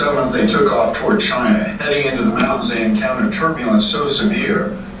October 7th, they took off toward China. Heading into the mountains, they encountered turbulence so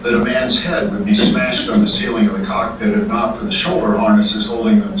severe that a man's head would be smashed on the ceiling of the cockpit if not for the shoulder harnesses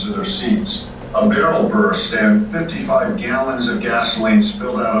holding them to their seats. A barrel burst and 55 gallons of gasoline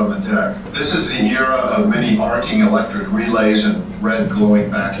spilled out on the deck. This is the era of many arcing electric relays and red glowing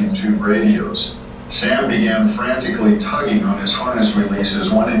vacuum tube radios. Sam began frantically tugging on his harness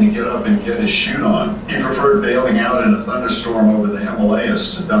releases, wanting to get up and get his chute on. He preferred bailing out in a thunderstorm over the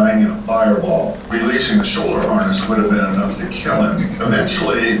Himalayas to dying in a fireball. Releasing the shoulder harness would have been enough to kill him.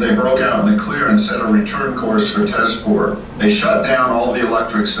 Eventually, they broke out in the clear and set a return course for Tezpur. They shut down all the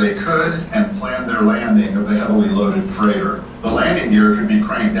electrics they could and planned their landing of the heavily loaded freighter. The landing gear could be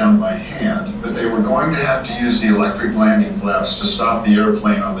cranked down by hand, but they were going to have to use the electric landing flaps to stop the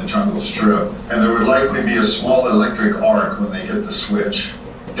airplane on the jungle strip, and there would likely be a small electric arc when they hit the switch.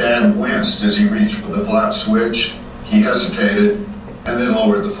 Dad winced as he reached for the flap switch. He hesitated and then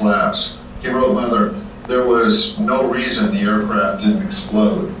lowered the flaps. He wrote Mother, there was no reason the aircraft didn't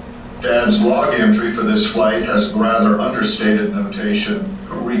explode. Dad's log entry for this flight has rather understated notation,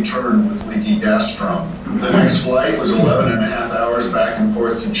 who returned with leaky gas drum. The next flight was 11 and a half hours back and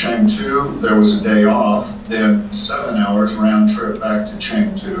forth to Chengdu. There was a day off, then 7 hours round trip back to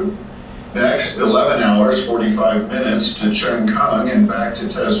Chengdu. Next, 11 hours, 45 minutes to Chengkung and back to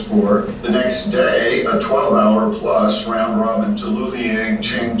Tezpur. The next day, a 12-hour plus round robin to Luliang,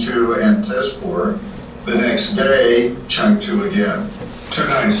 Chengdu, and Tezpur. The next day, Chengdu again. 2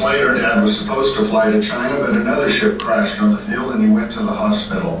 nights later, Dad was supposed to fly to China, but another ship crashed on the field and he went to the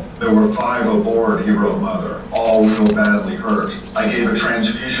hospital. There were 5 aboard, he wrote Mother, all real badly hurt. I gave a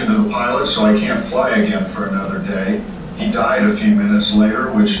transfusion to the pilot, so I can't fly again for another day. He died a few minutes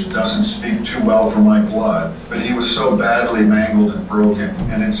later, which doesn't speak too well for my blood, but he was so badly mangled and broken,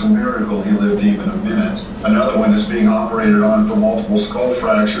 and it's a miracle he lived even a minute. Another one is being operated on for multiple skull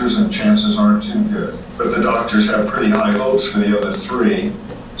fractures, and chances aren't too good. But the doctors have pretty high hopes for the other 3.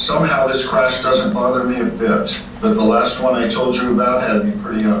 Somehow this crash doesn't bother me a bit, but the last one I told you about had me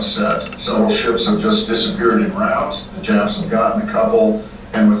pretty upset. Several ships have just disappeared en route, the Japs have gotten a couple,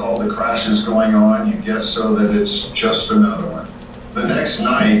 and with all the crashes going on, you get so that it's just another one. The next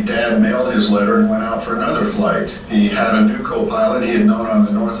night, Dad mailed his letter and went out for another flight. He had a new co-pilot he had known on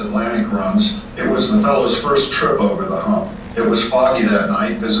the North Atlantic runs. It was the fellow's first trip over the hump. It was foggy that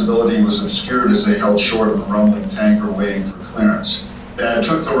night. Visibility was obscured as they held short of the rumbling tanker waiting for clearance. Dad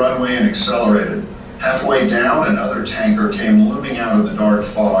took the runway and accelerated. Halfway down, another tanker came looming out of the dark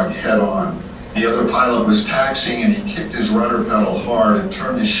fog head on. The other pilot was taxiing and he kicked his rudder pedal hard and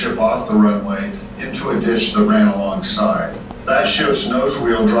turned his ship off the runway into a ditch that ran alongside. That ship's nose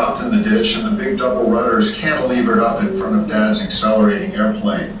wheel dropped in the ditch and the big double rudders cantilevered up in front of Dad's accelerating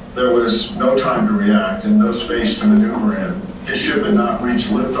airplane. There was no time to react and no space to maneuver in. His ship had not reached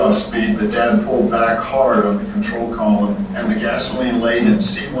liftoff speed, but Dad pulled back hard on the control column and the gasoline-laden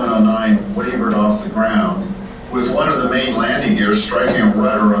C-109 wavered off the ground, with one of the main landing gears striking a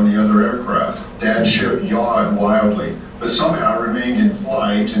rudder on the other aircraft. Dad's ship yawed wildly, but somehow remained in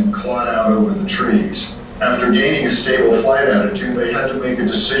flight and clawed out over the trees. After gaining a stable flight attitude, they had to make a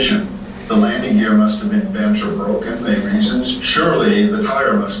decision. The landing gear must have been bent or broken, they reasoned. Surely the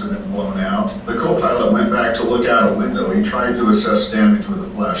tire must have been blown out. The co-pilot went back to look out a window. He tried to assess damage with a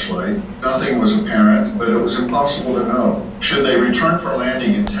flashlight. Nothing was apparent, but it was impossible to know. Should they return for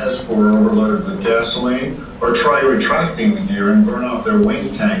landing in Tezpur overloaded with gasoline, or try retracting the gear and burn off their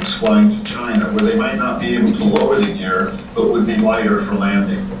wing tanks flying to China, where they might not be able to lower the gear, but would be lighter for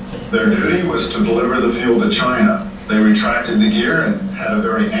landing? Their duty was to deliver the fuel to China. They retracted the gear and had a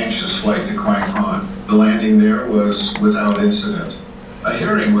very anxious flight to Guangzhou. The landing there was without incident. A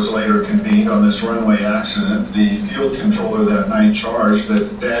hearing was later convened on this runway accident. The field controller that night charged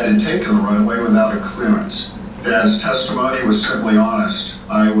that Dad had taken the runway without a clearance. Dad's testimony was simply honest.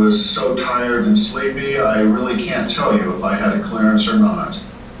 I was so tired and sleepy, I really can't tell you if I had a clearance or not.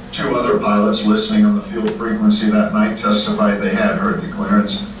 Two other pilots listening on the field frequency that night testified they had heard the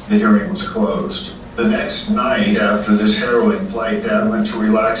clearance. The hearing was closed. The next night after this harrowing flight, Dad went to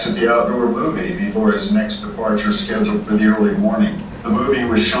relax at the outdoor movie before his next departure scheduled for the early morning. The movie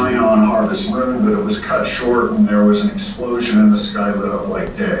was Shine On Harvest Moon, but it was cut short and there was an explosion and the sky lit up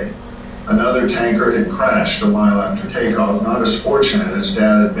like day. Another tanker had crashed a mile after takeoff, not as fortunate as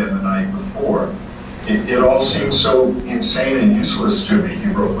Dad had been the night before. It all seems so insane and useless to me, he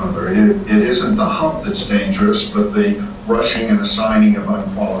wrote Mother. It isn't the hump that's dangerous, but the rushing and assigning of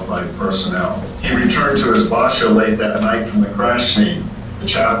unqualified personnel. He returned to his basha late that night from the crash scene. The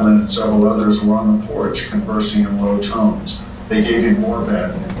chaplain and several others were on the porch conversing in low tones. They gave him more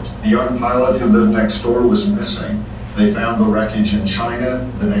bad news. The young pilot who lived next door was missing. They found the wreckage in China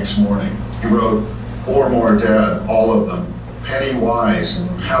the next morning. He wrote, 4 more dead, all of them. Penny wise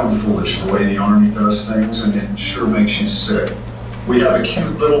and pound foolish the way the Army does things, and it sure makes you sick. We have a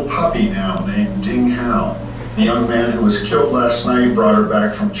cute little puppy now named Ding Hao. The young man who was killed last night brought her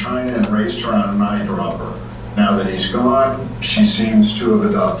back from China and raised her on an eyedropper. Now that he's gone, she seems to have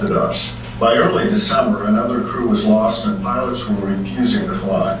adopted us. By early December, another crew was lost and pilots were refusing to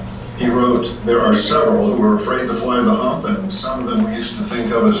fly. He wrote, there are several who are afraid to fly the hump, and some of them we used to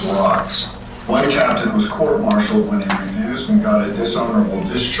think of as rocks. One captain was court-martialed when he refused and got a dishonorable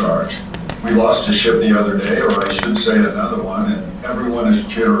discharge. We lost a ship the other day, or I should say another one, and everyone is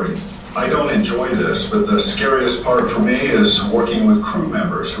jittery. I don't enjoy this, but the scariest part for me is working with crew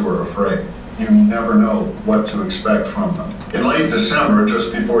members who are afraid. You never know what to expect from them. In late December,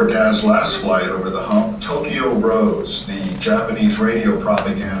 just before Dad's last flight over the hump, Tokyo Rose, the Japanese radio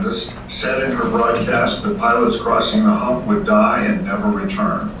propagandist, said in her broadcast that pilots crossing the hump would die and never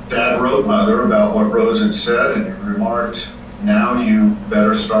return. Dad wrote Mother about what Rose had said, and he remarked, now you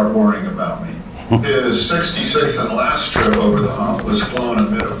better start worrying about me. His 66th and last trip over the hump was flown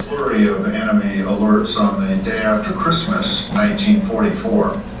amid a flurry of enemy alerts on the day after Christmas,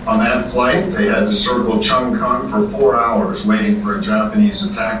 1944. On that flight, they had to circle Chungkung for 4 hours waiting for a Japanese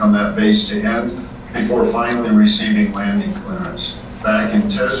attack on that base to end before finally receiving landing clearance. Back in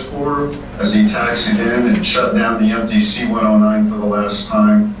Tezpur, as he taxied in and shut down the empty C-109 for the last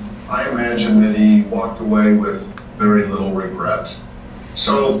time, I imagine that he walked away with very little regret.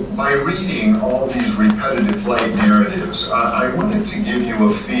 So by reading all these repetitive flight narratives, I wanted to give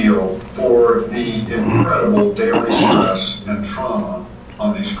you a feel for the incredible daily stress and trauma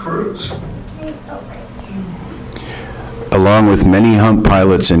on these crews. Along with many Hump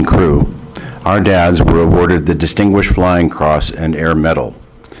pilots and crew, our dads were awarded the Distinguished Flying Cross and Air Medal.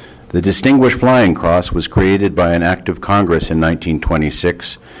 The Distinguished Flying Cross was created by an act of Congress in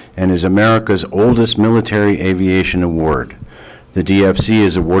 1926 and is America's oldest military aviation award. The DFC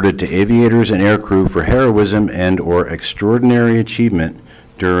is awarded to aviators and aircrew for heroism and/or extraordinary achievement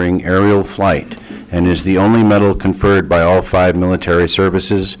during aerial flight, and is the only medal conferred by all 5 military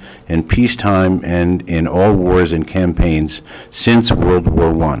services in peacetime and in all wars and campaigns since World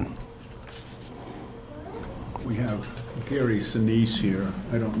War I. We have Gary Sinise here.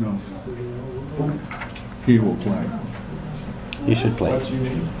 I don't know if he will play. You should play.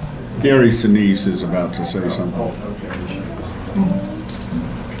 Gary Sinise is about to say something.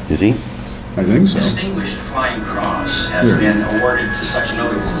 Is he? I think so. Distinguished Flying Cross has been awarded to such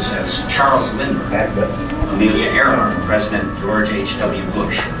notables as Charles Lindbergh, Amelia Earhart, President George H.W.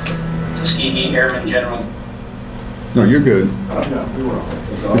 Bush, Tuskegee Airman General. No, you're good.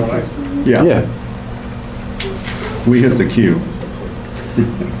 Yeah. Yeah. We hit the cue.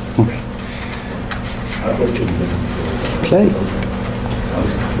 Play.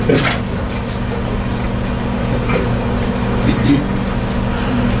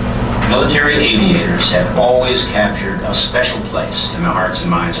 Military aviators have always captured a special place in the hearts and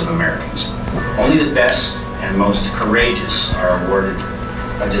minds of Americans. Only the best and most courageous are awarded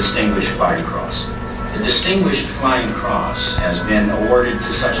a Distinguished Flying Cross. The Distinguished Flying Cross has been awarded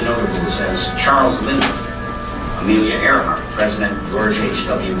to such notables as Charles Lindbergh, Amelia Earhart, President George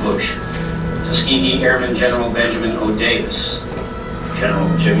H.W. Bush, Tuskegee Airman General Benjamin O. Davis,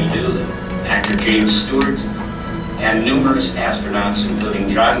 General Jimmy Doolin, actor James Stewart, and numerous astronauts including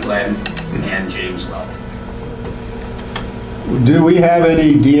John Glenn and James Lovell. Do we have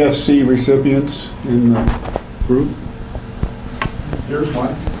any DFC recipients in the group? Here's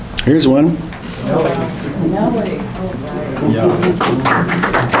one. Here's one. Yeah.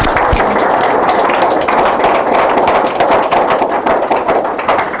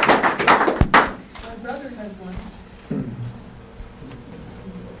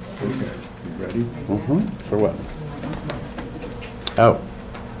 For what? Oh.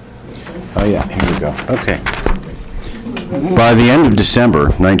 Oh, yeah, here we go. Okay. By the end of December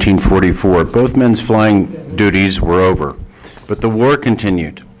 1944, both men's flying duties were over, but the war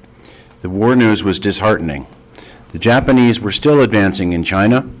continued. The war news was disheartening. The Japanese were still advancing in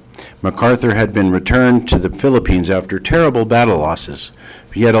China. MacArthur had been returned to the Philippines after terrible battle losses,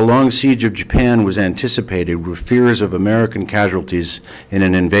 yet a long siege of Japan was anticipated with fears of American casualties in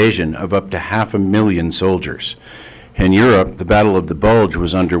an invasion of up to 500,000 soldiers. In Europe, the Battle of the Bulge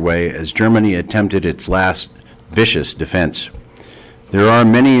was underway as Germany attempted its last vicious defense. There are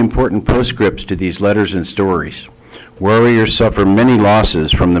many important postscripts to these letters and stories. Warriors suffer many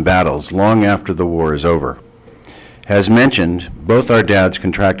losses from the battles long after the war is over. As mentioned, both our dads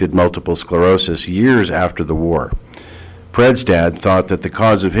contracted multiple sclerosis years after the war. Fred's dad thought that the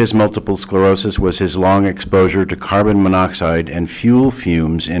cause of his multiple sclerosis was his long exposure to carbon monoxide and fuel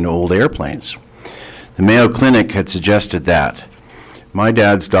fumes in old airplanes. The Mayo Clinic had suggested that. My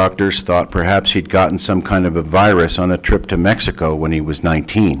dad's doctors thought perhaps he'd gotten some kind of a virus on a trip to Mexico when he was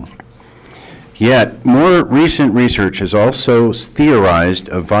 19. Yet, more recent research has also theorized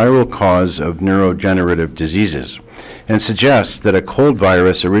a viral cause of neurodegenerative diseases and suggests that a cold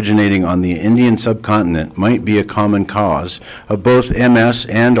virus originating on the Indian subcontinent might be a common cause of both MS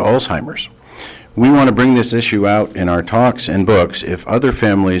and Alzheimer's. We want to bring this issue out in our talks and books if other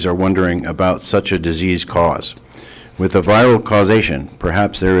families are wondering about such a disease cause. With a viral causation,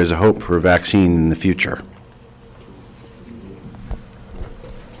 perhaps there is a hope for a vaccine in the future.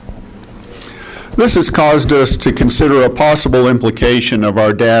 This has caused us to consider a possible implication of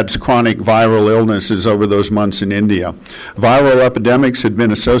our dad's chronic viral illnesses over those months in India. Viral epidemics had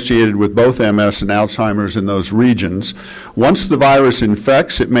been associated with both MS and Alzheimer's in those regions. Once the virus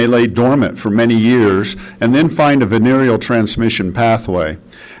infects, it may lay dormant for many years and then find a venereal transmission pathway.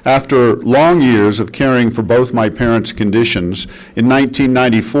 After long years of caring for both my parents' conditions, in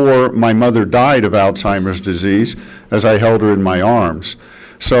 1994, my mother died of Alzheimer's disease as I held her in my arms.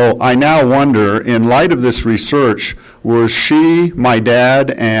 So I now wonder, in light of this research, were she, my dad,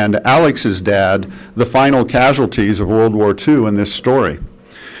 and Alex's dad the final casualties of World War II in this story?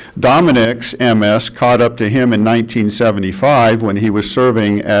 Dominick's MS caught up to him in 1975 when he was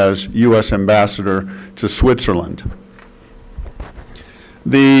serving as U.S. ambassador to Switzerland.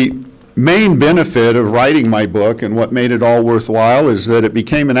 The main benefit of writing my book and what made it all worthwhile is that it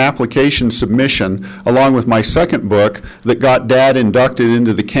became an application submission along with my second book that got Dad inducted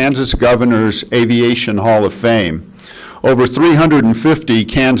into the Kansas Governor's Aviation Hall of Fame. Over 350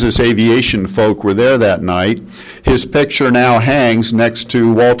 Kansas aviation folk were there that night. His picture now hangs next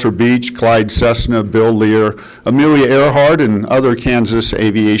to Walter Beach, Clyde Cessna, Bill Lear, Amelia Earhart, and other Kansas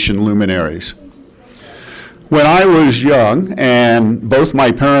aviation luminaries. When I was young and both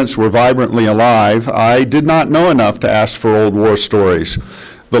my parents were vibrantly alive, I did not know enough to ask for old war stories.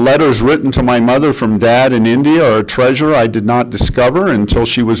 The letters written to my mother from Dad in India are a treasure I did not discover until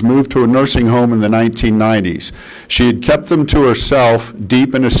she was moved to a nursing home in the 1990s. She had kept them to herself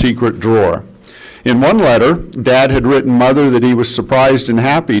deep in a secret drawer. In one letter, Dad had written Mother that he was surprised and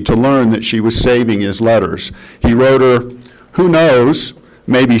happy to learn that she was saving his letters. He wrote her, "Who knows?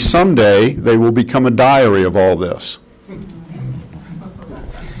 Maybe someday they will become a diary of all this."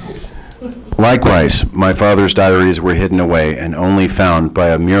 Likewise, my father's diaries were hidden away and only found by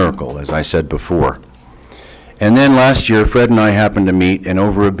a miracle, as I said before. And then last year, Fred and I happened to meet and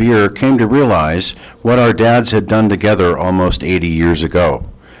over a beer came to realize what our dads had done together almost 80 years ago.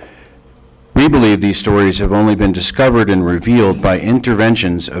 We believe these stories have only been discovered and revealed by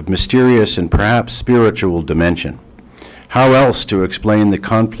interventions of mysterious and perhaps spiritual dimension. How else to explain the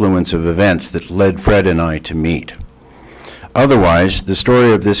confluence of events that led Fred and I to meet? Otherwise, the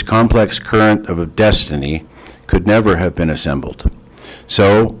story of this complex current of destiny could never have been assembled.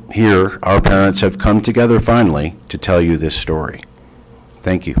 So, here, our parents have come together finally to tell you this story.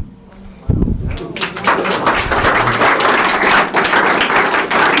 Thank you.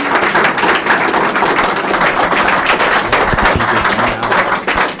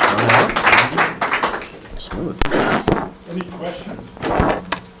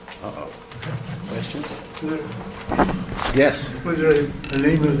 Yes. Was there a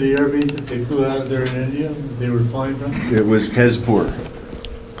name of the airbase that they flew out of there in India, they were flying from? It was Tezpur.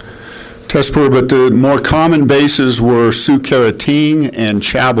 Tezpur, but the more common bases were Sukherating and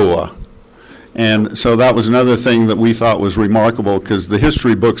Chabua. And so that was another thing that we thought was remarkable, because the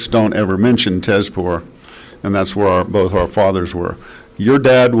history books don't ever mention Tezpur, and that's where both our fathers were. Your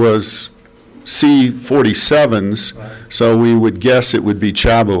dad was C-47s, so we would guess it would be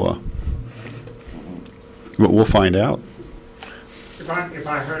Chabua. But we'll find out. If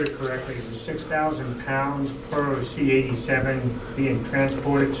I heard it correctly, it was 6,000 pounds per C-87 being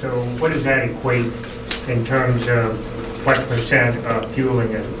transported. So what does that equate in terms of what percent of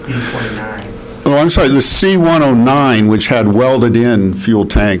fueling a B-29? Oh, I'm sorry, the C-109, which had welded-in fuel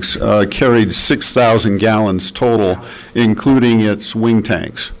tanks, carried 6,000 gallons total, including its wing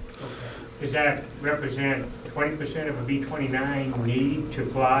tanks. Okay. Does that represent 20% of a B-29 need to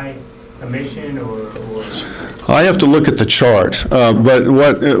fly a mission, or? I have to look at the chart, but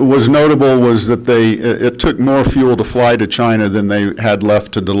what was notable was that it took more fuel to fly to China than they had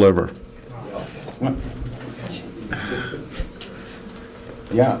left to deliver.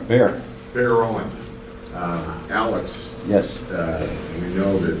 Yeah, Bear. Bear Owen. Alex. Yes. We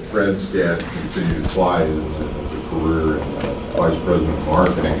know that Fred's dad continued to fly as a career vice president of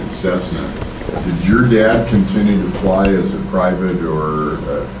marketing at Cessna. Did your dad continue to fly as a private or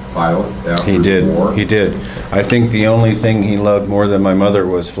pilot after the war? He did. I think the only thing he loved more than my mother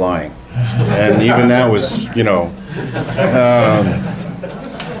was flying. And even that was, you know,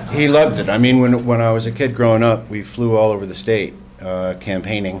 he loved it. I mean, when I was a kid growing up, we flew all over the state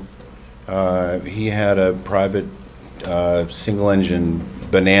campaigning. He had a private single-engine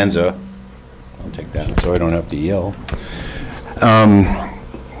Bonanza. I'll take that so I don't have to yell.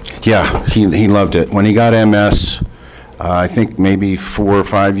 Yeah, he loved it. When he got MS, I think maybe 4 or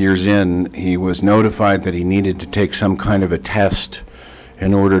 5 years in, he was notified that he needed to take some kind of a test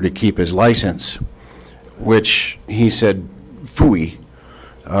in order to keep his license, which he said, phooey.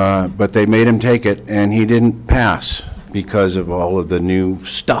 But they made him take it, and he didn't pass because of all of the new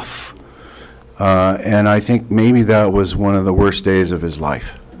stuff. And I think maybe that was one of the worst days of his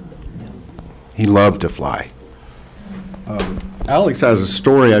life. He loved to fly. Alex has a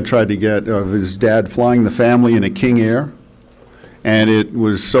story I tried to get of his dad flying the family in a King Air, and it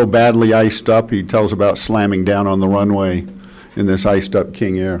was so badly iced up, he tells about slamming down on the runway in this iced up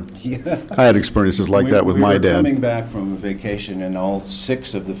King Air. Yeah. I had experiences like that with my dad. We were coming back from a vacation, and all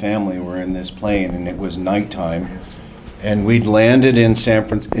 6 of the family were in this plane, and it was nighttime. And we'd landed in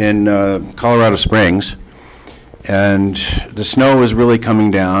Colorado Springs, and the snow was really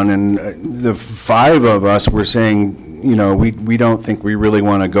coming down, and the 5 of us were saying, you know, we don't think we really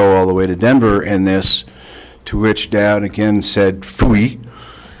want to go all the way to Denver in this, to which Dad again said, phooey,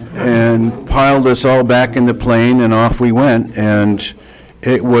 and piled us all back in the plane, and off we went. And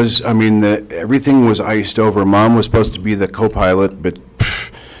it was, I mean, everything was iced over. Mom was supposed to be the co-pilot, but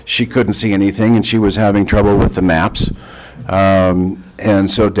she couldn't see anything, and she was having trouble with the maps. And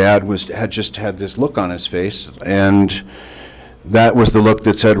so Dad had just had this look on his face, and that was the look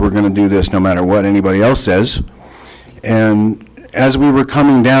that said, we're going to do this no matter what anybody else says. And as we were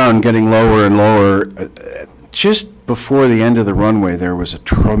coming down, getting lower and lower, just before the end of the runway, there was a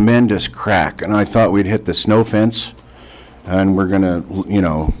tremendous crack, and I thought we'd hit the snow fence, and we're going to, you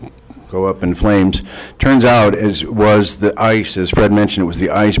know, go up in flames. Turns out it was the ice, as Fred mentioned, it was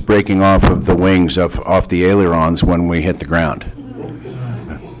the ice breaking off of the wings off the ailerons when we hit the ground.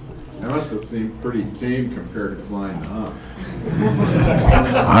 That must have seemed pretty tame compared to flying the Hump.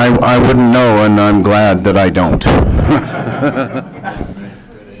 I wouldn't know, and I'm glad that I don't.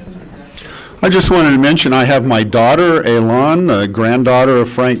 I just wanted to mention I have my daughter, Elan, the granddaughter of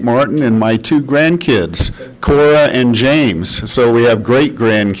Frank Martin, and my 2 grandkids, Cora and James. So we have great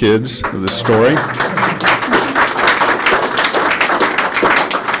grandkids of the story.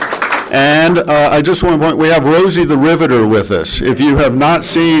 And I just want to point, we have Rosie the Riveter with us. If you have not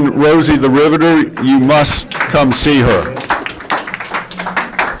seen Rosie the Riveter, you must come see her.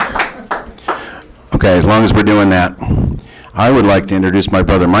 Okay, as long as we're doing that, I would like to introduce my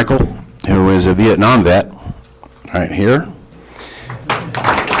brother Michael, who is a Vietnam vet, right here.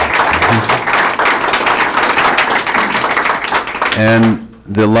 And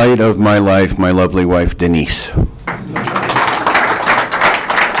the light of my life, my lovely wife, Denise.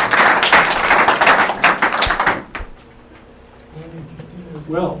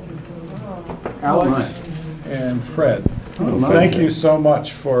 Well, Alex and Fred, thank you so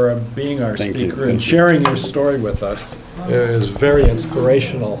much for being our speaker and sharing your story with us. It was very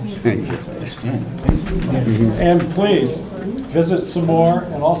inspirational. Thank you. And please, visit some more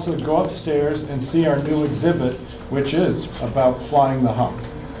and also go upstairs and see our new exhibit which is about flying the hump.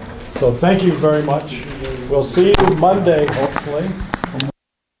 So thank you very much. We'll see you Monday, hopefully.